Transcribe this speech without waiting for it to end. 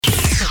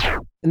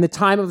In the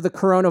time of the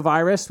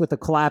coronavirus, with a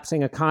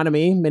collapsing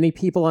economy, many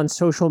people on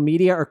social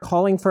media are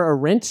calling for a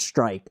rent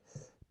strike.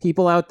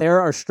 People out there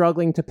are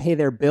struggling to pay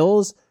their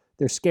bills.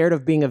 They're scared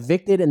of being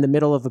evicted in the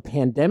middle of a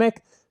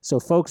pandemic.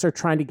 So folks are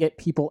trying to get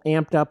people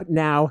amped up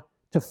now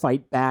to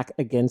fight back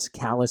against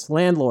callous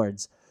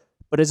landlords.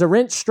 But is a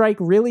rent strike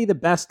really the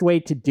best way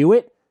to do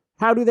it?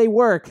 How do they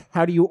work?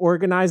 How do you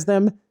organize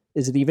them?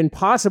 Is it even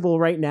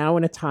possible right now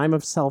in a time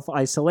of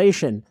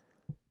self-isolation?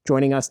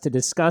 Joining us to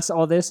discuss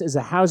all this is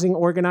a housing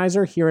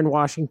organizer here in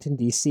Washington,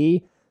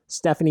 D.C.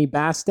 Stephanie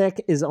Bastek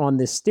is on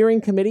the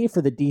steering committee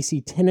for the D.C.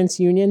 Tenants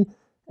Union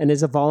and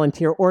is a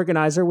volunteer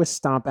organizer with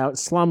Stomp Out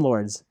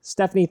Slumlords.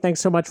 Stephanie,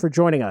 thanks so much for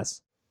joining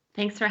us.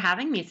 Thanks for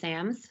having me,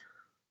 Sams.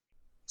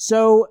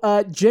 So,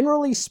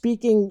 generally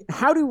speaking,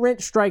 how do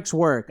rent strikes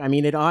work? I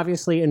mean, it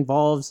obviously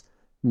involves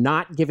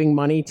not giving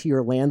money to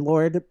your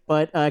landlord,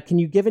 but can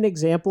you give an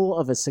example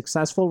of a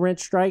successful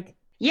rent strike?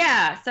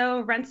 Yeah,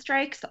 so rent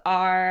strikes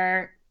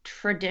are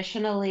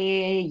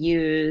traditionally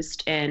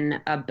used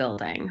in a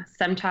building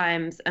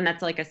sometimes, and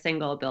that's like a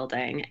single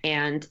building,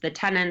 and the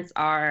tenants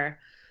are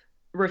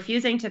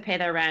refusing to pay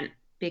their rent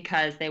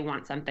because they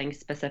want something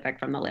specific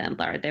from the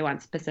landlord. They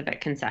want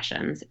specific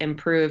concessions,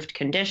 improved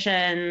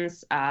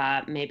conditions.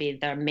 Maybe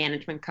their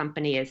management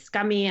company is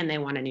scummy and they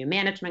want a new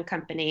management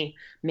company.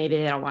 Maybe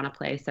they don't want to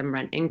pay some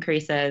rent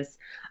increases.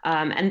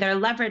 And their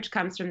leverage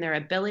comes from their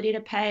ability to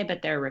pay,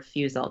 but their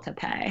refusal to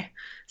pay.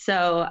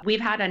 So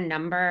we've had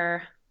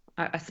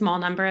a small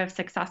number of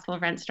successful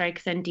rent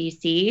strikes in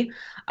DC,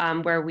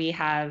 where we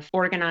have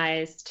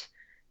organized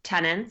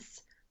tenants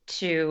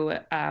to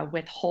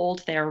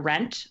withhold their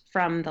rent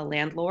from the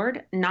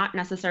landlord, not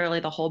necessarily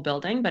the whole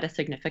building, but a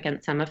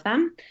significant sum of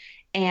them.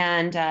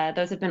 And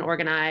those have been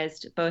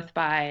organized both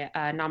by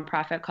a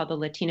nonprofit called the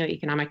Latino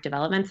Economic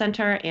Development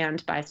Center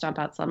and by Stomp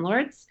Out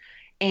Slumlords.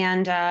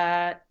 And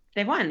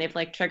they've won.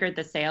 They've triggered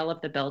the sale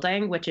of the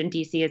building, which in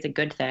DC is a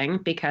good thing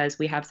because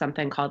we have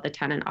something called the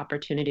Tenant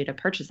Opportunity to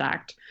Purchase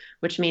Act,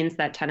 which means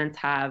that tenants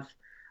have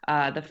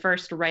the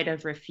first right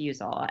of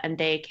refusal, and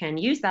they can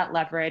use that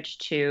leverage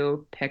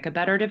to pick a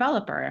better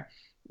developer,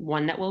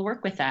 one that will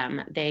work with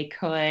them. They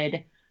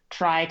could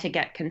try to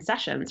get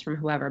concessions from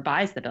whoever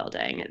buys the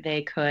building.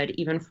 They could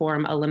even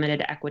form a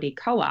limited equity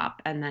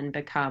co-op and then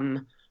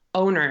become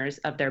owners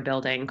of their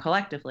building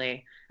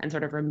collectively and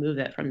sort of remove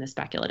it from the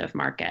speculative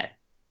market.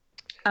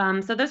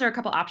 So those are a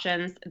couple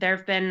options. There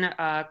have been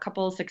a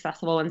couple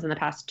successful ones in the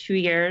past 2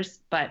 years,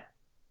 but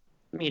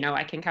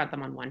I can count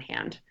them on one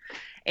hand.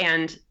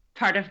 And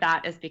part of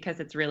that is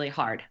because it's really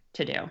hard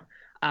to do.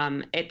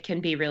 It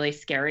can be really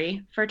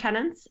scary for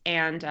tenants.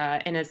 And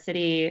in a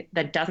city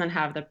that doesn't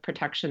have the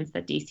protections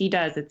that DC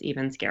does, it's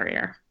even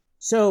scarier.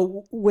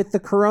 So with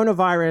the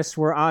coronavirus,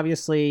 we're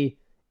obviously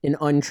in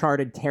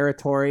uncharted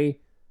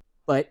territory,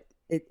 but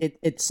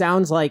it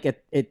sounds like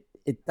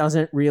it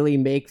doesn't really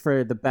make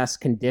for the best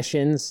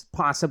conditions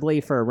possibly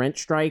for a rent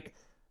strike,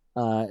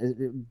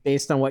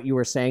 based on what you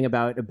were saying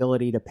about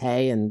ability to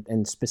pay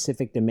and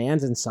specific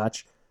demands and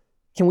such.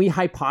 Can we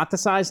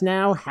hypothesize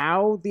now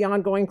how the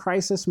ongoing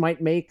crisis might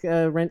make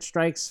rent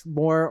strikes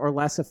more or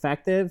less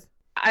effective?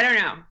 I don't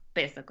know,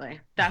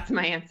 basically. That's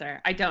my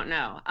answer. I don't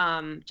know.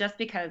 Just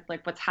because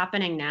what's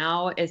happening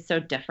now is so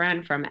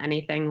different from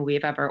anything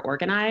we've ever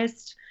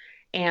organized.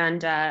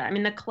 And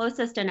the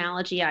closest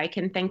analogy I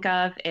can think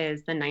of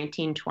is the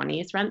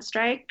 1920s rent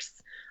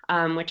strikes,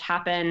 which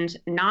happened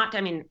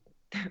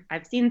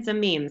I've seen some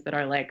memes that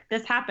are like,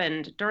 this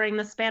happened during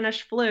the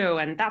Spanish flu,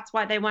 and that's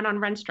why they went on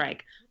rent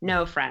strike.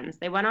 No, friends.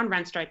 They went on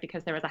rent strike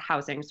because there was a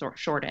housing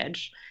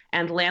shortage,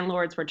 and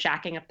landlords were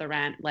jacking up the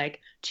rent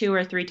 2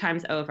 or 3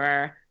 times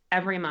over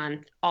every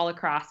month all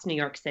across New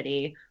York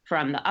City,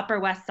 from the Upper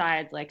West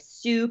Side,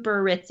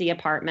 super ritzy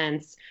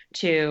apartments,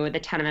 to the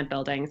tenement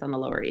buildings on the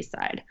Lower East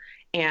Side.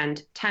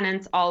 And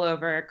tenants all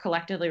over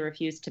collectively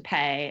refused to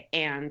pay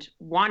and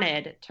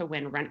wanted to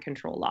win rent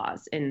control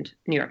laws in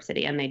New York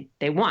City. And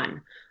they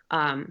won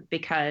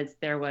because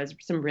there was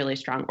some really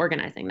strong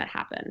organizing that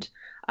happened.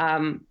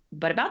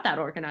 But about that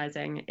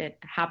organizing, it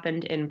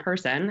happened in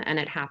person and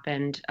it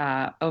happened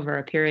over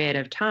a period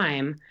of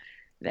time.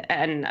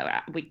 And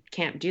we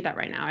can't do that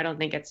right now. I don't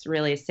think it's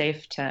really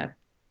safe to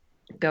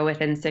go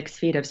within 6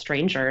 feet of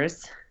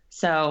strangers.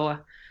 So,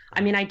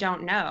 I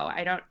don't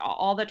know.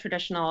 All the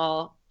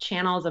traditional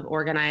channels of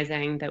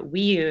organizing that we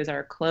use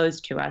are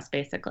closed to us,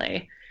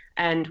 basically.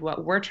 And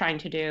what we're trying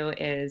to do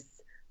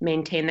is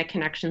maintain the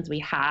connections we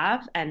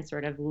have and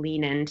sort of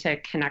lean into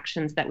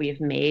connections that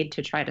we've made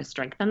to try to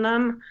strengthen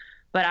them.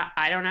 But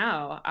I don't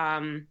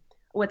know.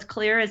 What's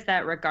clear is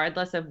that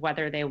regardless of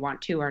whether they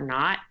want to or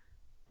not,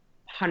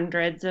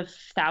 hundreds of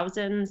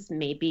thousands,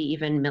 maybe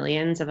even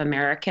millions of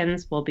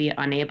Americans will be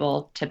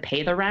unable to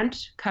pay the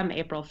rent come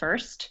April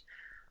 1st.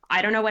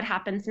 I don't know what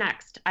happens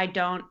next. I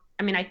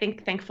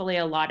think thankfully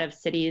a lot of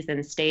cities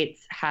and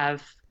states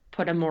have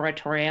put a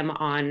moratorium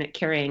on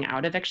carrying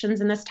out evictions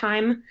in this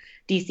time.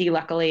 DC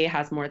luckily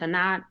has more than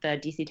that. The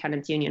DC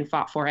Tenants Union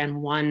fought for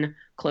and won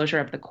closure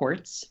of the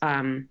courts.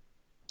 And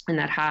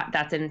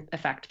that's in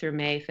effect through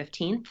May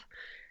 15th.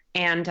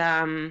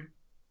 And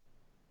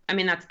I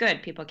mean, that's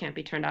good. People can't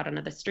be turned out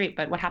onto the street,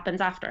 but what happens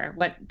after?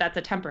 That's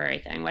a temporary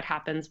thing. What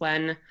happens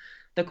when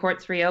the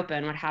courts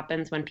reopen? What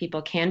happens when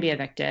people can be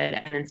evicted?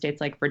 And in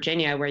states like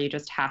Virginia, where you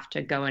just have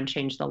to go and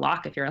change the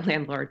lock if you're a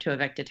landlord to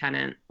evict a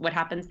tenant, what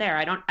happens there?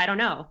 I don't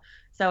know.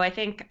 So I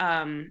think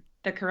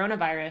the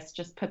coronavirus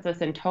just puts us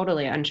in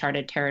totally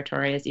uncharted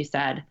territory, as you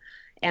said.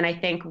 And I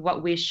think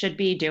what we should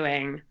be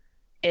doing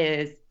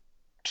is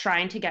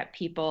trying to get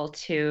people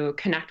to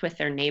connect with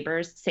their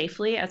neighbors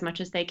safely as much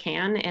as they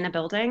can in a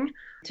building,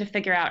 to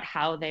figure out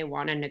how they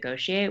want to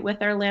negotiate with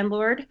their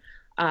landlord.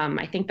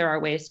 I think there are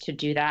ways to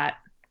do that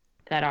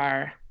that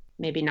are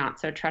maybe not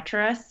so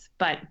treacherous,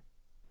 but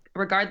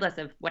regardless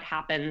of what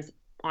happens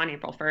on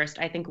April 1st,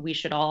 I think we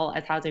should all,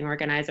 as housing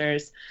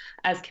organizers,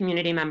 as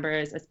community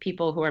members, as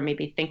people who are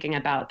maybe thinking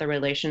about the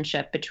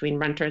relationship between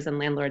renters and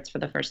landlords for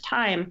the first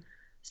time,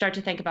 start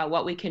to think about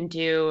what we can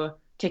do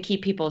to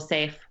keep people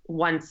safe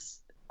once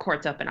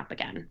courts open up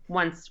again,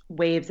 once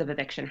waves of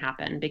eviction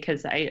happen,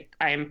 because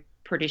I'm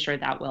pretty sure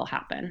that will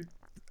happen.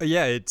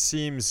 Yeah, it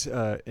seems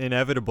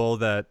inevitable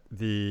that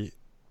the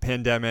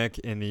pandemic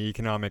and the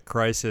economic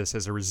crisis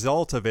as a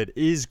result of it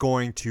is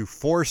going to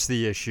force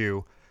the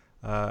issue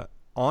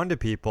onto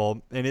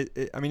people. And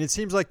it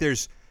seems like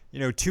there's,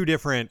 two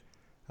different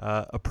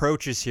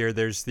approaches here.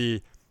 There's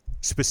the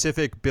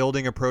specific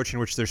building approach in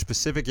which there's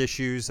specific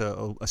issues.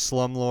 A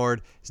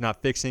slumlord is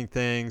not fixing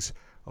things,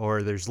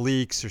 or there's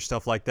leaks or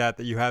stuff like that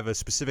you have a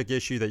specific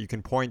issue that you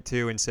can point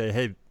to and say,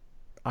 hey,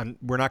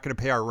 we're not going to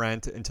pay our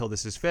rent until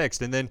this is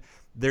fixed. And then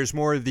there's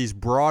more of these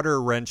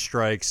broader rent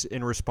strikes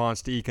in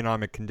response to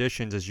economic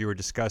conditions, as you were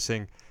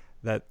discussing,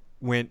 that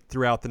went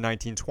throughout the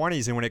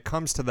 1920s. And when it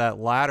comes to that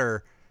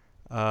latter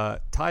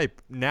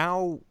type,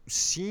 now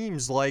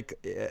seems like,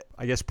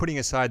 I guess, putting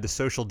aside the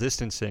social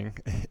distancing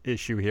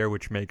issue here,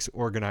 which makes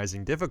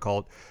organizing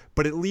difficult,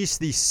 but at least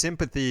the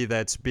sympathy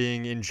that's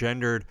being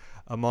engendered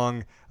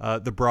among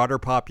the broader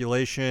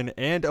population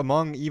and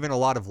among even a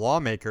lot of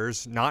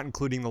lawmakers, not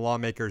including the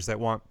lawmakers that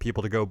want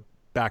people to go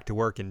back to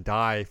work and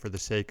die for the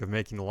sake of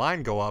making the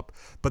line go up.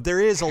 But there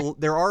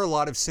are a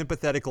lot of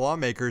sympathetic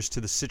lawmakers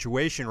to the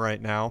situation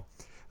right now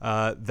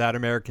that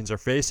Americans are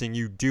facing.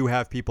 You do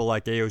have people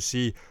like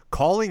AOC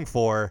calling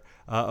for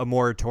a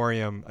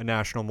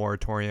national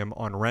moratorium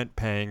on rent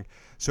paying.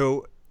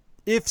 So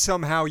if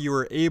somehow you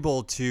were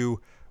able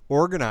to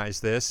organize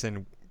this,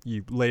 and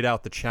you laid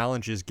out the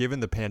challenges given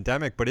the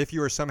pandemic, but if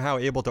you were somehow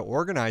able to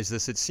organize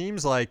this, it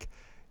seems like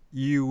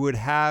you would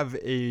have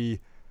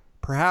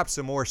perhaps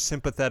a more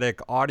sympathetic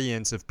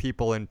audience of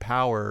people in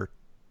power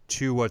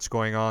to what's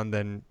going on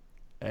than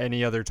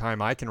any other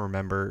time I can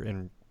remember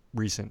in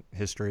recent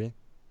history.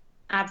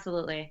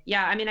 Absolutely.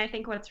 Yeah. I mean, I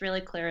think what's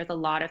really clear is a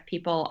lot of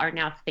people are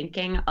now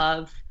thinking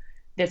of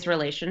this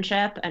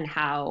relationship and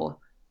how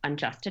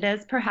unjust it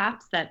is,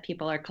 perhaps, that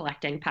people are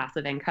collecting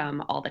passive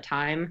income all the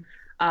time.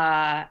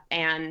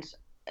 And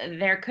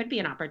there could be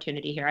an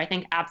opportunity here. I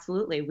think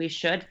absolutely we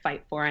should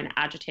fight for and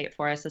agitate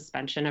for a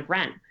suspension of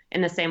rent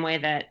in the same way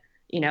that,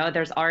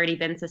 there's already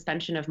been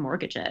suspension of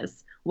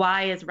mortgages.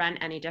 Why is rent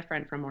any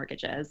different from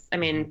mortgages? I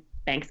mean,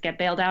 banks get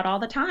bailed out all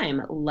the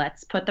time.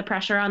 Let's put the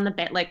pressure on the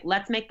bank.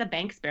 Let's make the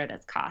banks bear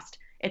this cost.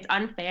 It's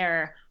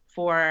unfair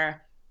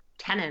for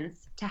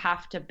tenants to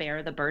have to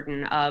bear the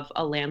burden of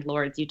a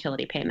landlord's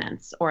utility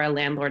payments or a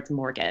landlord's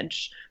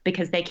mortgage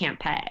because they can't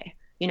pay.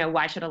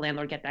 Why should a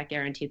landlord get that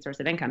guaranteed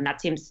source of income?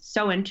 That seems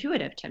so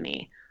intuitive to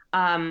me.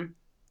 But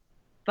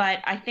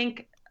I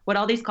think what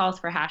all these calls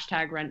for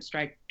hashtag rent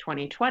strike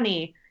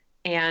 2020,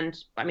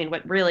 and I mean,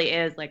 what really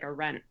is like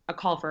a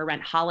call for a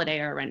rent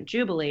holiday or a rent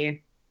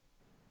jubilee,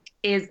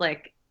 is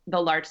like the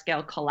large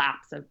scale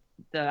collapse of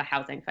the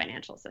housing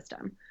financial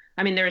system.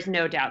 I mean, there is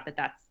no doubt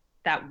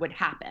that would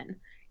happen.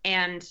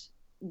 And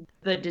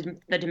the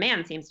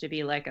demand seems to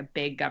be like a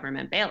big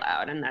government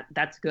bailout, and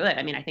that's good.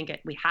 I mean, I think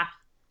we have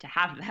to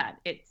have that.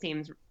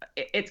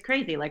 It's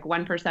crazy. Like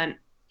 1%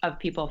 of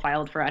people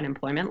filed for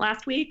unemployment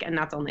last week, and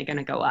that's only going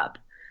to go up.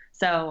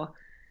 So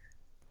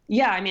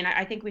yeah, I mean,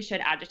 I think we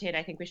should agitate.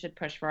 I think we should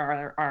push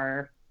for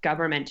our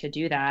government to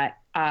do that.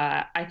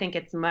 I think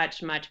it's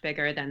much, much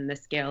bigger than the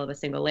scale of a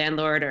single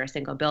landlord or a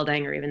single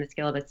building or even the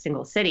scale of a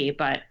single city.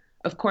 But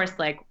of course,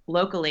 like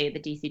locally, the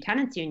DC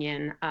Tenants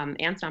Union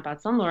and Stomp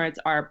Out Slumlords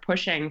are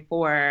pushing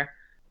for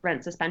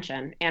rent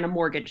suspension and a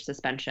mortgage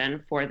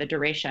suspension for the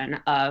duration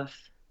of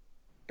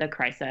the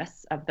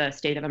crisis, of the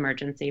state of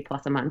emergency,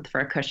 plus a month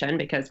for a cushion,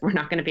 because we're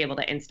not going to be able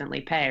to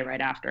instantly pay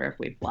right after if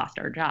we've lost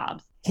our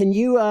jobs. Can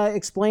you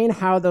explain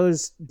how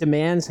those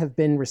demands have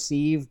been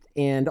received,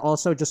 and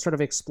also just sort of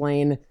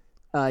explain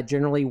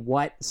generally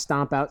what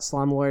Stomp Out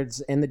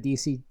Slumlords and the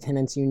DC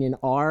Tenants Union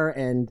are,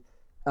 and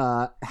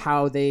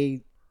how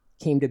they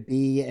came to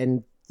be,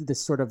 and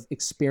this sort of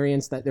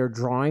experience that they're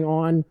drawing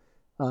on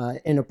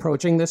in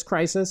approaching this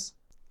crisis?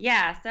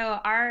 Yeah, so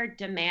our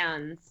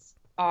demands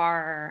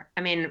are,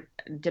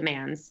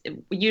 demands.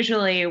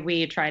 Usually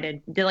we try to,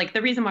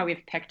 the reason why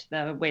we've picked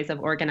the ways of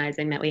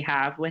organizing that we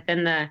have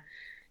within the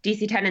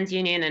DC Tenants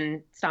Union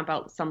and Stomp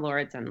Out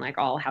Slumlords and like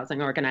all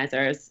housing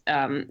organizers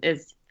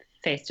is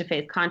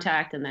face-to-face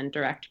contact and then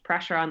direct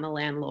pressure on the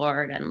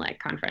landlord and like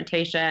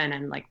confrontation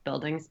and like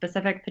building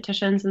specific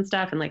petitions and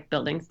stuff and like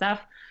building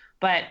stuff.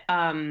 But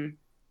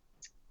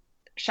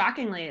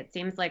shockingly, it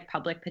seems like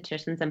public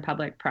petitions and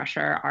public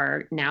pressure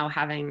are now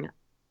having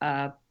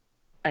an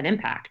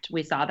impact.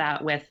 We saw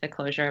that with the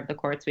closure of the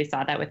courts. We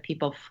saw that with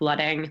people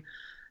flooding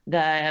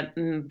the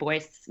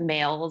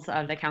voicemails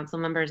of the council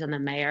members and the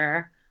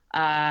mayor.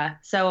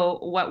 So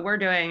what we're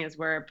doing is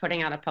we're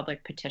putting out a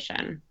public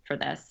petition for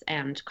this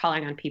and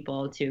calling on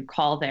people to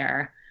call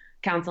their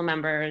council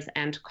members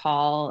and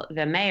call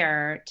the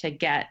mayor to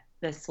get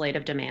this slate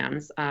of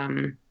demands.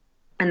 And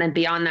then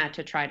beyond that,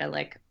 to try to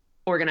like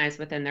organize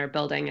within their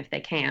building if they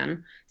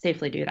can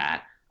safely do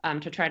that,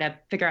 to try to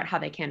figure out how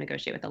they can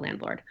negotiate with the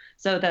landlord.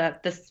 So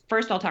this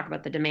first, I'll talk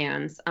about the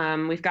demands.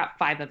 We've got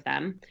 5 of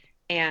them,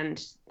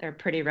 and they're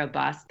pretty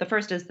robust. The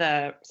first is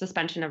the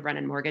suspension of rent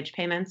and mortgage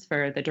payments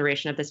for the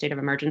duration of the state of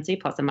emergency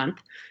plus a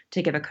month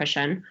to give a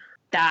cushion.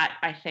 That,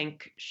 I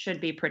think, should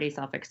be pretty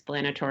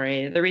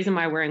self-explanatory. The reason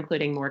why we're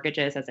including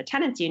mortgages as a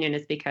tenants union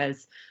is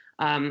because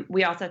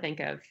we also think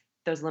of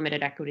those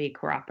limited equity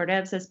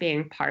cooperatives as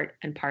being part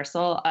and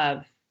parcel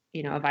of,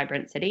 you know, a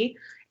vibrant city.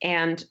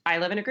 And I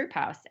live in a group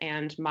house,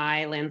 and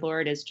my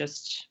landlord is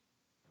just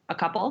a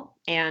couple.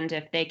 And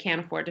if they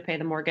can't afford to pay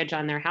the mortgage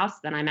on their house,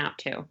 then I'm out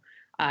too.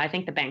 I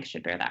think the banks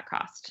should bear that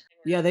cost.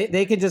 Yeah,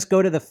 they could just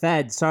go to the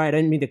Fed. Sorry, I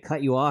didn't mean to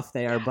cut you off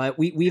there, but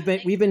we've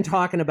been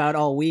talking about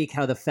all week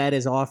how the Fed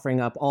is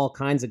offering up all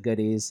kinds of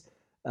goodies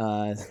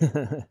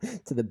to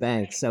the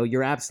banks. So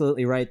you're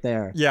absolutely right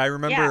there. Yeah, I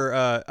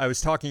remember I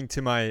was talking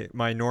to my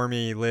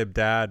normie lib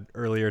dad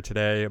earlier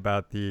today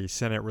about the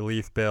Senate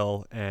relief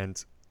bill,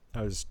 and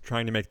I was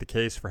trying to make the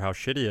case for how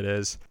shitty it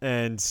is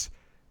and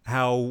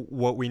how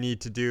what we need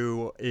to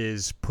do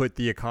is put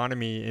the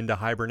economy into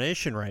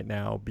hibernation right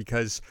now,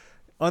 because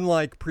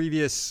unlike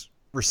previous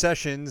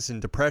recessions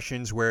and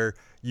depressions where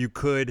you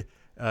could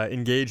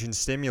engage in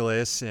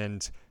stimulus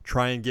and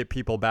try and get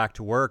people back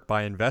to work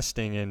by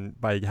investing and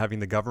by having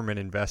the government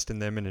invest in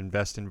them and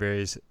invest in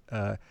various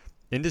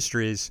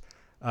industries,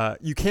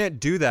 you can't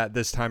do that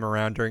this time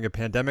around during a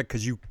pandemic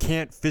because you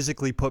can't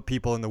physically put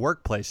people in the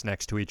workplace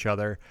next to each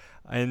other.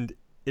 And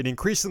it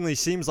increasingly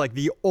seems like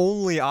the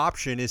only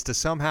option is to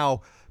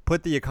somehow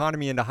put the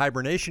economy into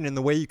hibernation. And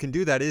the way you can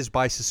do that is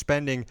by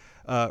suspending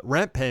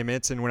rent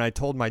payments. And when I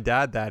told my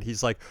dad that,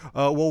 he's like,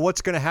 well,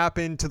 what's going to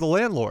happen to the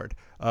landlord?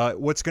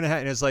 What's going to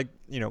happen? It's like,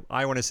 you know,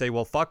 I want to say,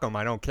 well, fuck them.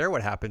 I don't care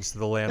what happens to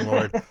the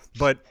landlord.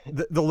 But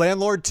the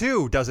landlord,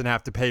 too, doesn't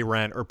have to pay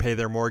rent or pay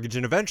their mortgage.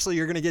 And eventually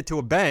you're going to get to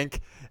a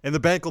bank and the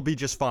bank will be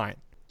just fine.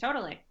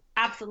 Totally.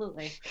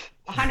 Absolutely.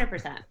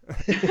 100%.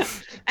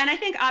 And I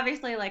think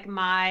obviously like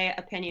my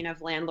opinion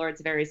of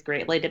landlords varies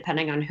greatly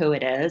depending on who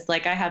it is.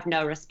 Like I have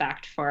no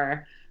respect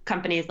for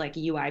companies like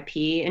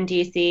UIP in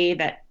DC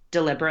that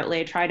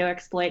deliberately try to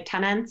exploit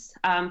tenants.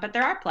 But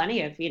there are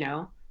plenty of, you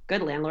know,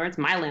 good landlords.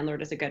 My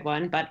landlord is a good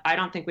one, but I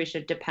don't think we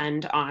should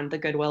depend on the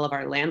goodwill of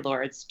our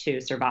landlords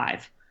to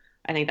survive.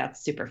 I think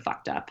that's super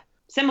fucked up.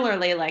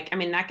 Similarly, like, I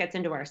mean, that gets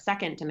into our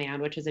second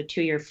demand, which is a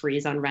 2-year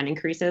freeze on rent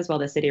increases while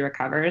the city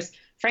recovers.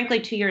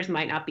 Frankly, 2 years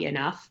might not be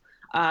enough.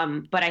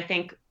 But I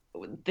think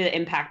the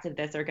impacts of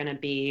this are going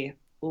to be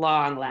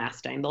long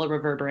lasting. They'll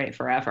reverberate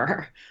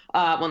forever.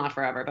 Well, not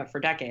forever, but for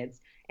decades.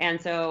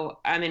 And so,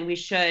 I mean, we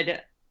should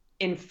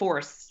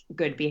enforce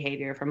good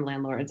behavior from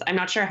landlords. I'm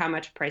not sure how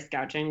much price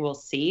gouging we'll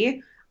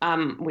see.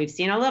 We've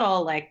seen a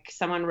little, like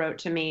someone wrote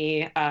to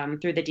me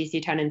through the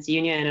DC Tenants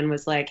Union and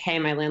was like, hey,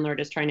 my landlord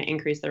is trying to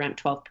increase the rent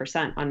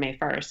 12% on May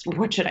 1st.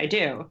 What should I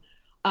do?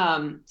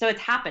 So it's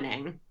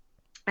happening.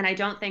 And I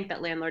don't think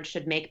that landlords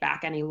should make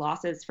back any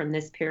losses from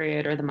this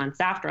period or the months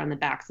after on the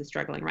backs of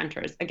struggling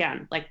renters.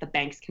 Again, like the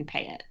banks can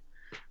pay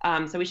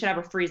it. So we should have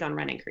a freeze on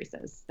rent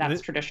increases.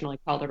 That's traditionally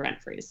called a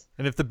rent freeze.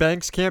 And if the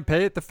banks can't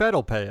pay it, the Fed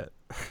will pay it.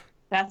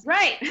 That's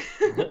right.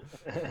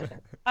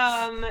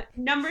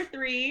 Number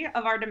 3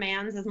 of our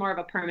demands is more of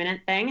a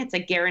permanent thing. It's a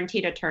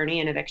guaranteed attorney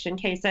in eviction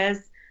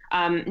cases.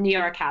 New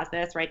York has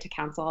this right to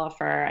counsel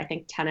for, I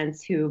think,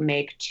 tenants who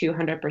make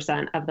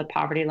 200% of the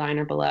poverty line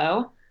or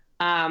below.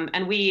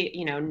 And we,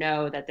 you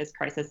know that this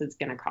crisis is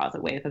going to cause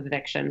a wave of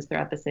evictions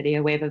throughout the city,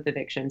 a wave of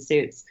eviction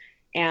suits.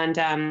 And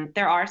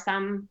there are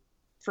some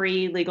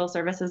free legal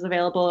services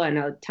available. I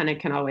know a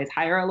tenant can always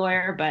hire a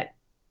lawyer, but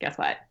guess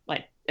what?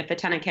 Like, if a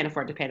tenant can't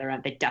afford to pay the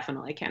rent, they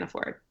definitely can't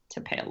afford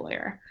to pay a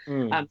lawyer.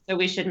 So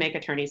we should make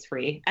attorneys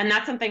free. And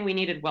that's something we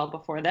needed well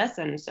before this.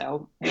 And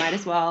so might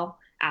as well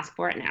ask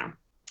for it now.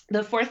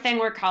 The 4th thing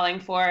we're calling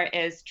for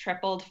is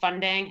tripled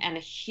funding and a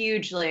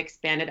hugely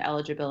expanded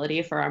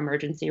eligibility for our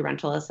emergency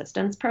rental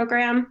assistance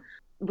program.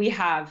 We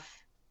have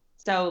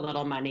so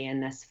little money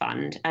in this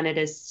fund, and it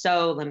is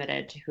so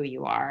limited to who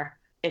you are.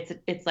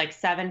 It's like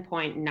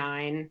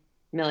 $7.9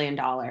 million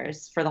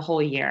for the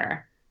whole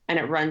year. And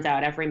it runs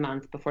out every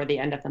month before the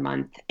end of the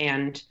month.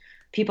 And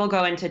people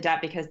go into debt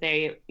because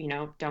they,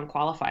 don't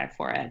qualify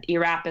for it.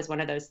 ERAP is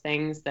one of those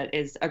things that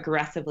is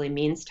aggressively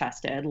means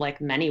tested, like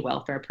many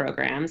welfare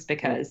programs,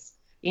 because,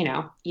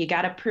 you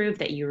got to prove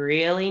that you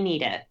really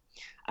need it,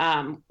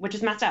 which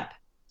is messed up.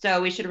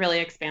 So we should really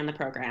expand the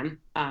program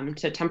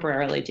to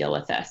temporarily deal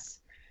with this.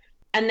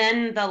 And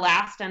then the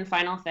last and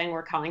final thing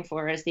we're calling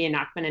for is the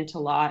enactment into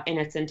law in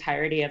its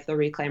entirety of the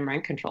Reclaim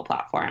Rent Control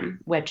platform,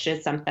 which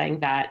is something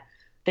that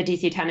the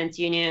DC Tenants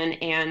Union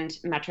and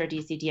Metro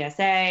DC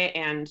DSA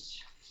and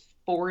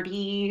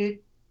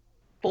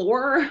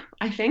 44,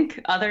 I think,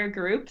 other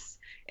groups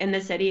in the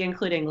city,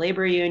 including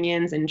labor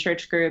unions and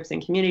church groups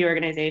and community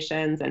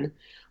organizations and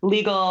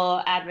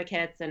legal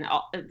advocates, and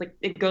all, like,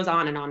 it goes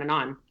on and on and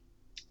on,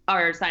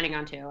 are signing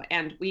on to.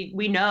 And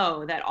we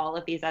know that all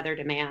of these other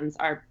demands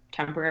are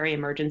temporary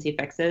emergency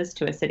fixes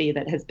to a city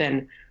that has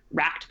been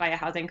racked by a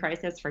housing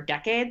crisis for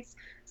decades.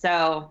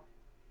 So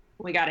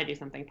we got to do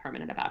something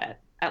permanent about it,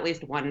 at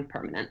least one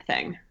permanent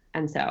thing.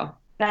 And so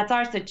that's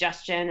our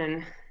suggestion.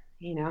 And,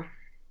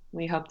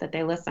 we hope that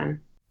they listen.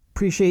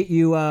 Appreciate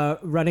you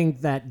running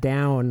that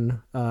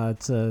down.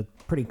 It's a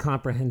pretty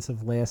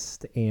comprehensive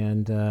list.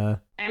 And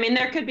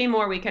there could be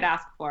more we could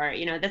ask for.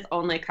 This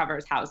only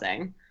covers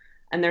housing.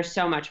 And there's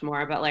so much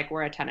more, but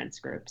we're a tenants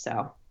group.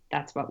 So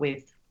that's what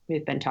we've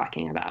been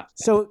talking about.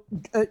 So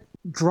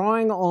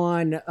drawing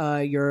on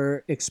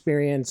your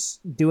experience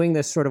doing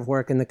this sort of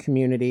work in the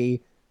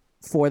community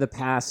for the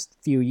past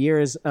few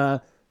years,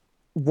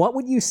 what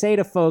would you say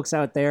to folks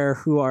out there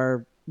who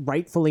are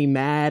rightfully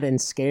mad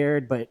and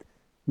scared, but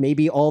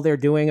maybe all they're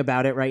doing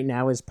about it right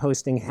now is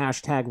posting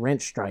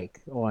 #RentStrike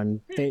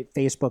on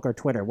Facebook or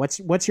Twitter?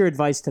 What's your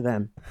advice to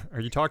them? Are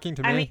you talking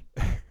to me?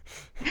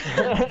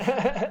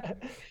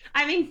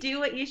 Do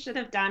what you should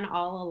have done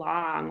all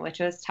along, which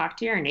was talk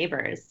to your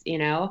neighbors.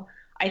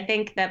 I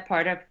think that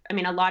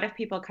a lot of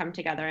people come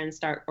together and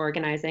start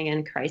organizing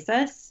in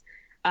crisis.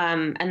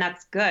 And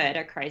that's good.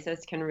 A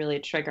crisis can really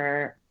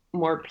trigger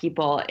more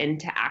people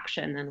into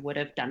action than would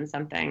have done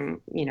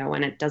something,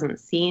 when it doesn't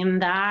seem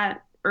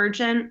that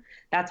urgent.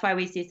 That's why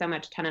we see so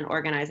much tenant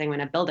organizing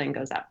when a building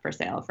goes up for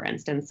sale, for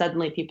instance.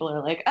 Suddenly people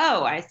are like,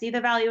 oh, I see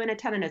the value in a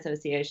tenant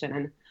association.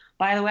 And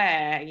by the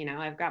way,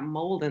 I've got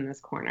mold in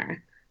this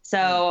corner.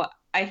 So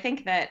I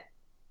think that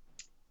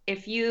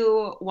if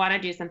you want to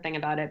do something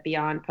about it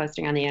beyond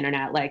posting on the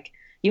internet,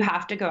 you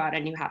have to go out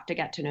and you have to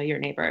get to know your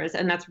neighbors.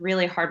 And that's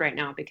really hard right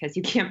now because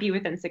you can't be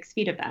within 6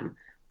 feet of them.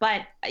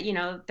 But,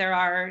 there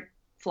are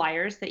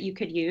flyers that you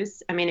could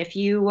use. If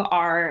you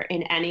are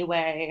in any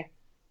way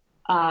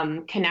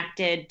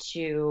connected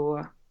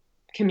to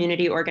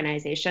community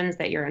organizations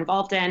that you're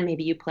involved in,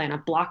 maybe you plan a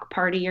block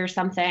party or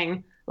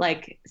something,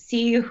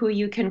 see who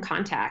you can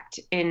contact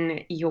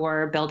in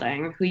your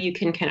building, who you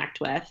can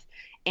connect with.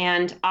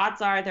 And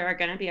odds are there are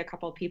going to be a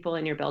couple of people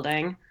in your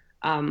building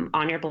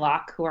on your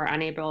block who are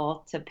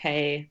unable to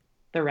pay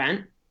the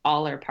rent,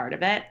 all or part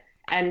of it.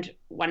 And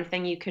one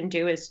thing you can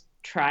do is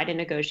try to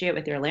negotiate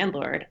with your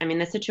landlord.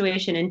 The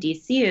situation in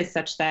DC is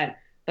such that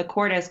the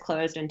court is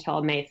closed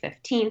until May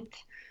 15th.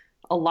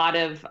 A lot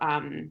of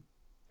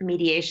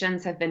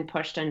mediations have been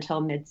pushed until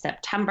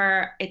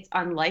mid-September. It's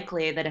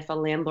unlikely that if a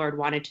landlord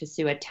wanted to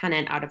sue a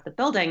tenant out of the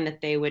building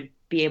that they would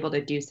be able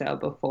to do so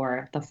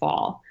before the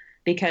fall.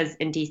 Because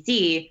in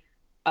DC,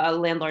 a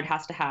landlord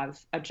has to have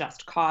a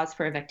just cause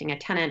for evicting a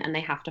tenant, and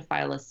they have to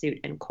file a suit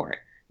in court.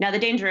 Now, the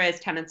danger is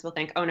tenants will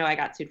think, oh, no, I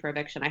got sued for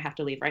eviction. I have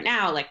to leave right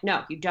now.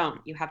 No, you don't.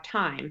 You have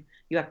time.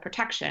 You have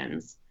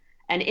protections.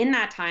 And in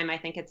that time, I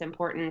think it's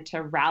important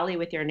to rally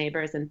with your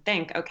neighbors and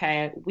think,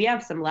 okay, we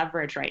have some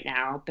leverage right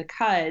now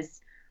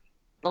because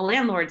the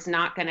landlord's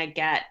not going to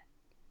get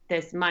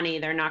this money.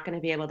 They're not going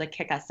to be able to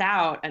kick us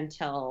out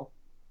until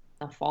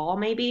the fall,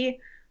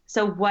 maybe.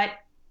 So what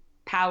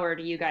power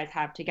do you guys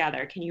have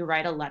together? Can you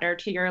write a letter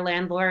to your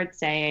landlord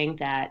saying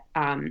that,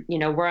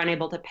 we're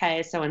unable to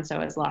pay, so-and-so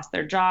has lost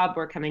their job,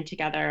 we're coming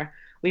together,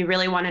 we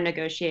really want to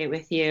negotiate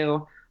with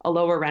you a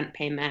lower rent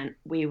payment,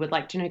 we would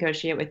like to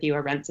negotiate with you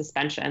a rent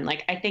suspension.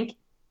 I think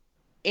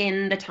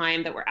in the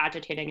time that we're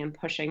agitating and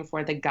pushing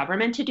for the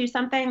government to do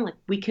something,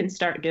 we can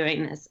start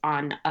doing this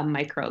on a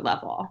micro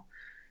level.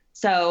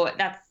 So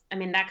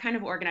that kind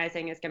of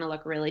organizing is going to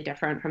look really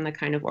different from the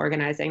kind of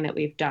organizing that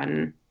we've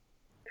done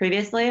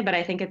previously, but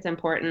I think it's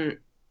important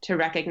to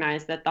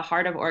recognize that the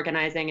heart of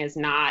organizing is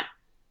not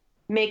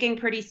making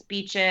pretty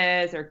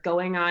speeches or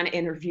going on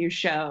interview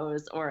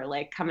shows or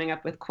coming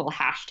up with cool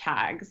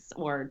hashtags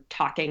or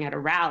talking at a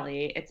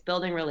rally. It's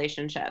building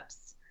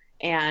relationships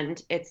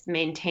and it's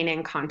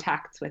maintaining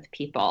contacts with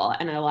people.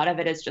 And a lot of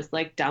it is just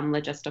dumb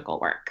logistical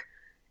work.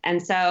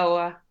 And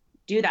so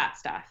do that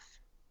stuff.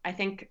 I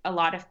think a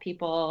lot of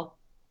people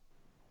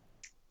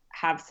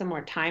have some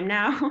more time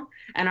now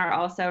and are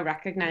also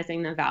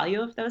recognizing the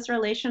value of those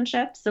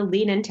relationships. So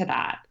lean into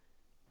that.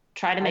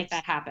 Try to make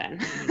that happen.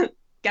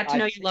 Get to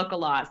know your local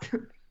laws.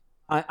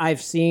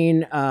 I've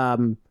seen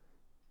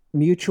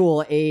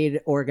mutual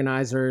aid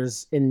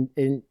organizers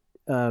in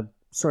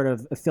sort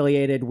of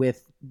affiliated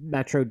with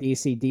Metro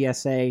DC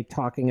DSA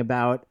talking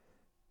about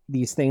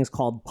these things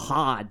called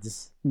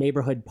pods,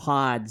 neighborhood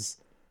pods,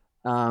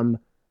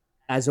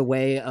 as a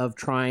way of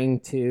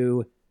trying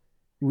to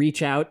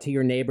reach out to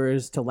your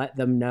neighbors to let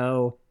them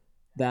know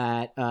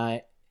that,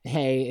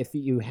 hey, if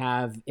you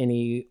have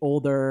any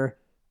older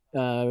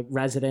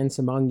residents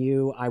among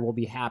you, I will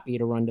be happy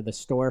to run to the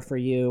store for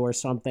you or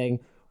something.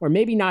 Or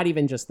maybe not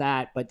even just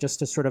that, but just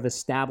to sort of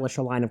establish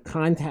a line of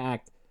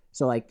contact.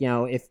 So like,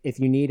 if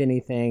you need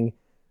anything,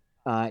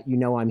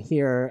 I'm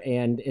here.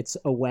 And it's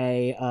a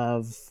way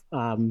of,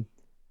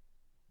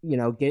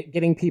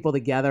 getting people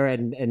together,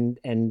 and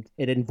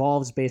it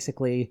involves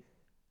basically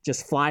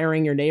just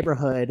flyering your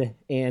neighborhood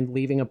and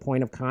leaving a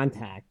point of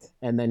contact,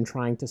 and then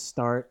trying to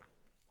start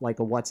like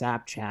a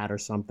WhatsApp chat or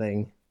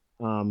something.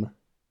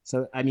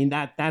 So, I mean,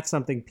 that's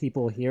something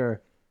people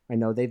here, I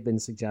know they've been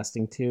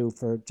suggesting too,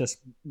 for just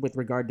with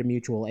regard to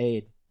mutual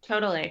aid.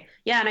 Totally.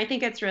 Yeah. And I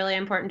think it's really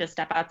important to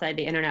step outside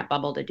the internet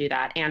bubble to do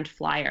that, and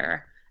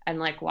flyer, and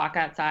like walk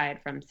outside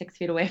from 6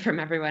 feet away from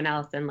everyone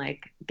else and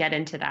like get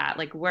into that.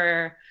 Like,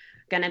 we're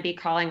going to be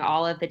calling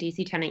all of the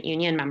DC Tenant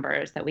Union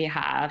members that we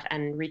have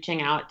and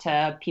reaching out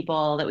to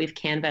people that we've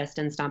canvassed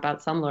and Stomp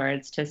Out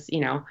Slumlords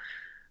to,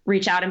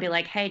 reach out and be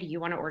like, hey, do you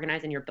want to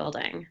organize in your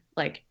building?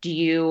 Like, do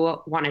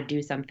you want to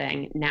do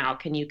something now?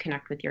 Can you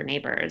connect with your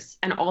neighbors?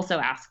 And also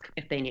ask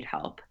if they need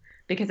help.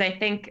 Because I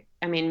think,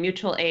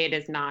 mutual aid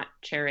is not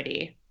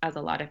charity, as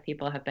a lot of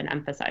people have been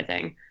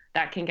emphasizing.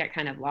 That can get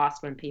kind of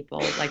lost when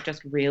people like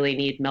just really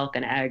need milk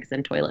and eggs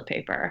and toilet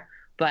paper.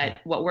 But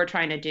what we're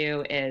trying to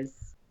do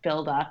is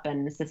build up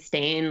and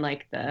sustain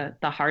like the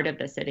heart of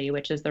the city,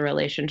 which is the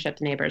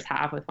relationships neighbors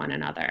have with one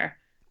another.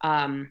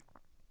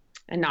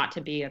 And not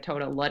to be a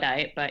total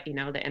Luddite, but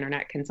the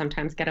internet can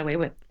sometimes get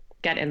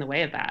in the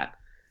way of that.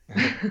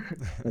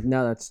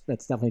 No, that's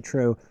definitely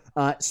true.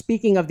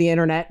 Speaking of the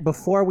internet,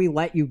 before we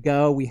let you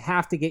go, we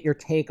have to get your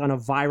take on a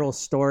viral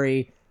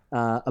story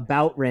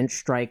about rent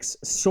strikes,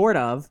 sort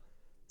of.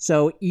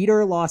 So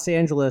Eater Los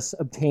Angeles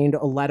obtained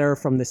a letter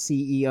from the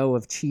CEO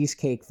of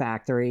Cheesecake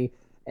Factory,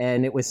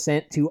 and it was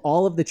sent to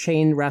all of the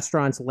chain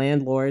restaurants'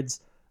 landlords.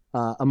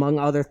 Among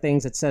other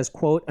things, it says,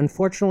 quote,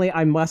 "Unfortunately,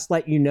 I must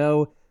let you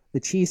know the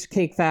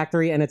Cheesecake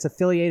Factory and its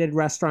affiliated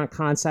restaurant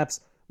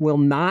concepts will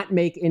not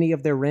make any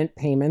of their rent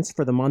payments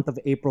for the month of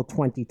April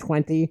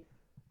 2020.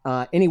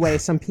 Anyway,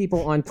 some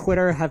people on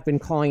Twitter have been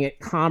calling it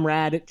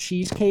Comrade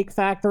Cheesecake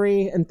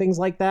Factory and things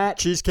like that.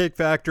 Cheesecake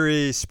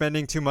Factory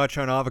spending too much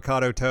on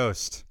avocado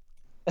toast.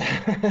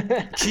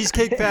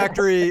 Cheesecake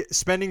Factory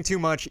spending too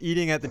much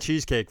eating at the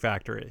Cheesecake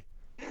Factory.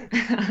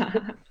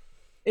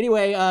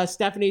 Anyway,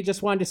 Stephanie,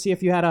 just wanted to see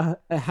if you had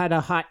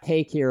a hot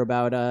take here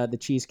about the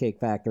Cheesecake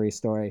Factory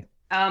story.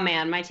 Oh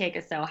man, my take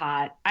is so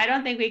hot. I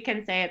don't think we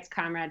can say it's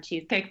Comrade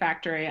Cheesecake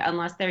Factory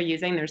unless they're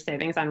using their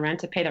savings on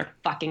rent to pay their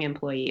fucking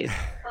employees.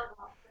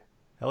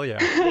 Hell yeah.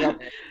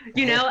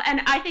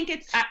 And I think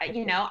it's,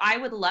 I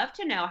would love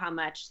to know how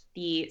much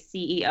the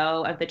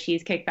CEO of the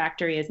Cheesecake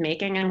Factory is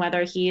making and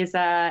whether he's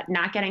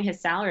not getting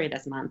his salary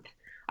this month.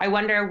 I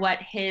wonder what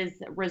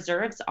his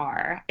reserves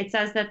are. It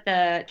says that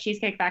the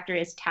Cheesecake Factory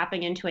is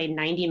tapping into a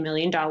 $90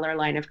 million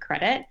line of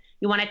credit.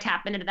 You want to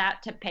tap into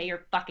that to pay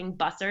your fucking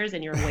bussers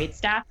and your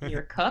waitstaff and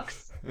your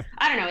cooks?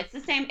 I don't know. It's the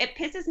same. It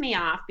pisses me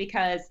off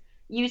because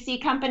you see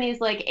companies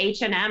like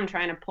H&M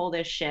trying to pull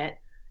this shit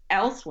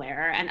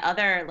elsewhere, and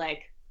other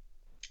like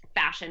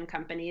fashion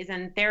companies,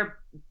 and their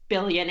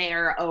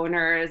billionaire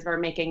owners were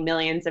making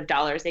millions of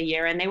dollars a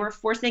year, and they were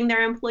forcing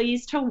their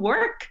employees to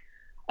work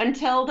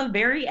until the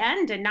very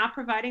end and not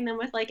providing them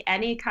with like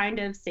any kind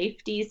of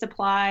safety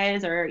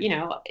supplies. Or,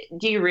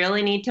 do you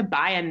really need to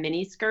buy a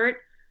mini skirt?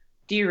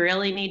 Do you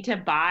really need to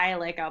buy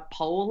like a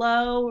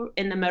polo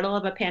in the middle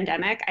of a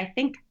pandemic? I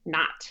think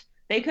not.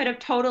 They could have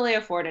totally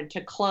afforded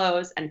to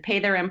close and pay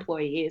their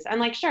employees. And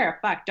like, sure,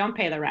 fuck, don't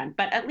pay the rent,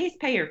 but at least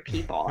pay your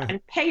people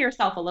and pay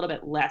yourself a little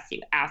bit less,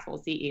 you asshole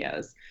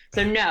CEOs.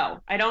 So no,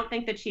 I don't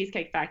think the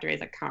Cheesecake Factory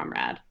is a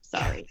comrade.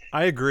 Sorry.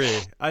 I agree.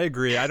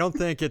 I don't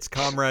think it's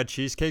Comrade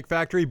Cheesecake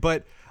Factory,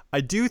 but I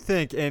do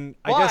think, and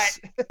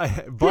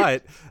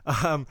I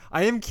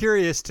am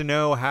curious to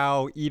know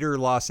how Eater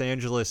Los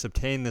Angeles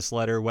obtained this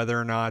letter, whether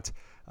or not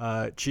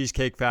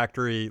Cheesecake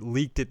Factory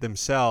leaked it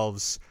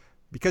themselves.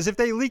 Because if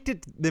they leaked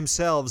it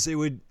themselves, it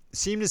would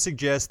seem to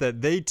suggest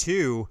that they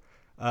too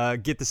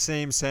get the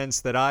same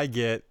sense that I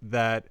get,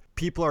 that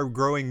people are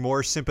growing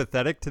more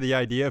sympathetic to the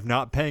idea of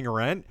not paying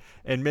rent.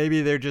 And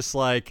maybe they're just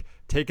like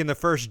taking the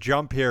first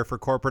jump here for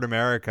corporate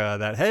America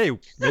that, hey,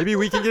 maybe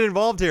we can get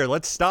involved here.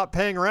 Let's stop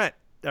paying rent,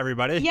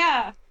 everybody.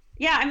 Yeah.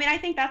 I mean, I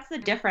think that's the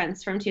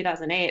difference from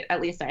 2008,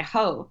 at least I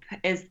hope,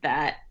 is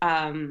that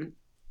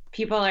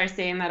people are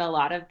saying that a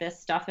lot of this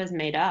stuff is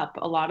made up.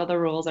 A lot of the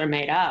rules are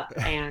made up,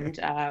 and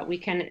we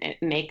can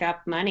make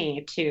up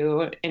money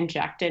to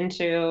inject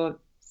into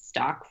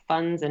stock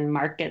funds and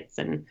markets.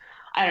 And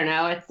I don't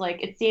know, it's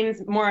like, it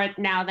seems more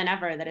now than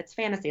ever that it's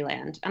fantasy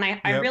land. And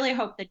I really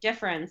hope the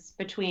difference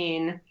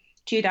between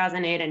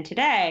 2008 and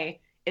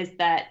today is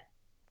that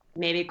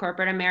maybe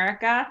corporate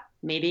America,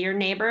 maybe your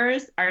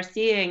neighbors are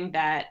seeing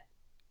that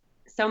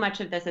so much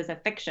of this is a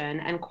fiction,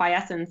 and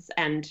quiescence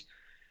and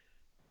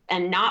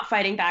not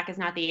fighting back is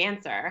not the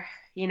answer.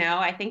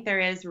 I think there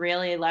is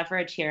really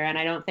leverage here, and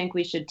I don't think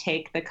we should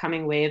take the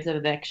coming waves of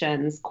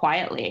evictions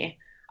quietly.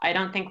 I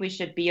don't think we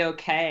should be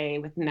okay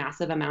with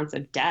massive amounts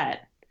of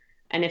debt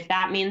And if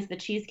that means the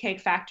Cheesecake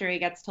Factory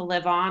gets to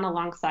live on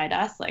alongside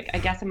us, like, I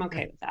guess I'm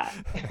okay with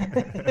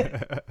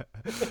that.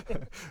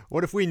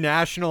 What if we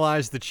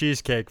nationalize the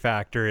Cheesecake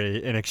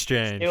Factory in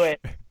exchange? Do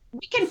it.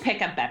 We can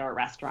pick a better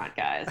restaurant,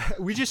 guys.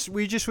 We just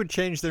would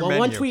change their Well, menu.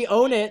 once we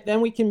own it, then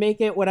we can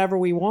make it whatever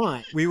we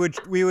want. We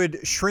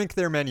would shrink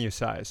their menu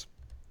size.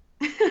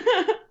 Okay.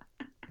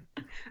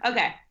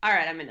 All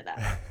right. I'm into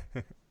that.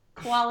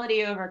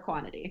 Quality over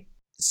quantity.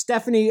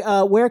 Stephanie,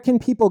 where can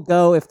people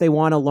go if they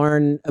want to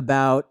learn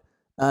about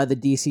the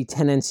DC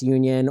Tenants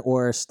Union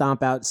or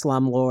Stomp Out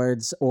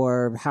Slumlords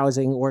or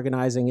housing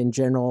organizing in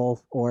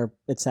general, or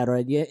et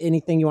cetera?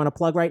 Anything you want to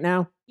plug right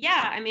now?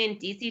 Yeah, I mean,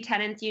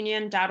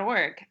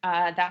 dctenantsunion.org.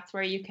 That's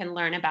where you can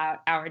learn about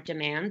our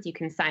demands. You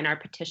can sign our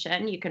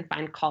petition. You can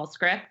find call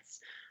scripts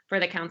for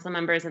the council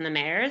members and the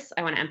mayors.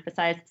 I want to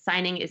emphasize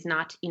signing is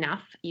not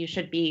enough. You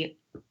should be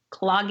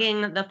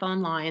clogging the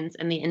phone lines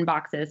and the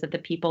inboxes of the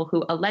people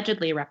who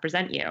allegedly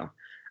represent you.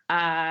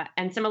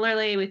 And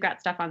similarly, we've got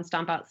stuff on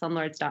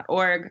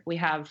stompoutsslumlords.org. We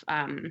have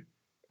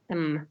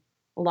some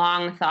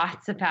long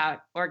thoughts about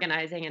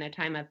organizing in a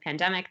time of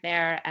pandemic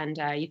there. And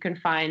you can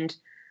find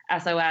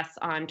SOS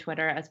on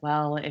Twitter as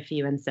well, if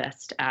you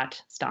insist,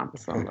 at Stomp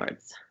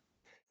Slumlords.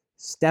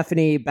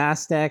 Stephanie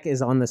Bastek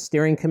is on the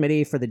steering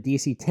committee for the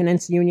DC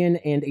Tenants Union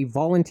and a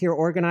volunteer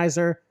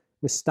organizer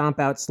with Stomp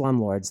Out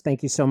Slumlords.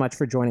 Thank you so much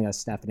for joining us,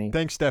 Stephanie.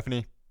 Thanks,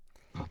 Stephanie.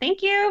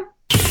 Thank you.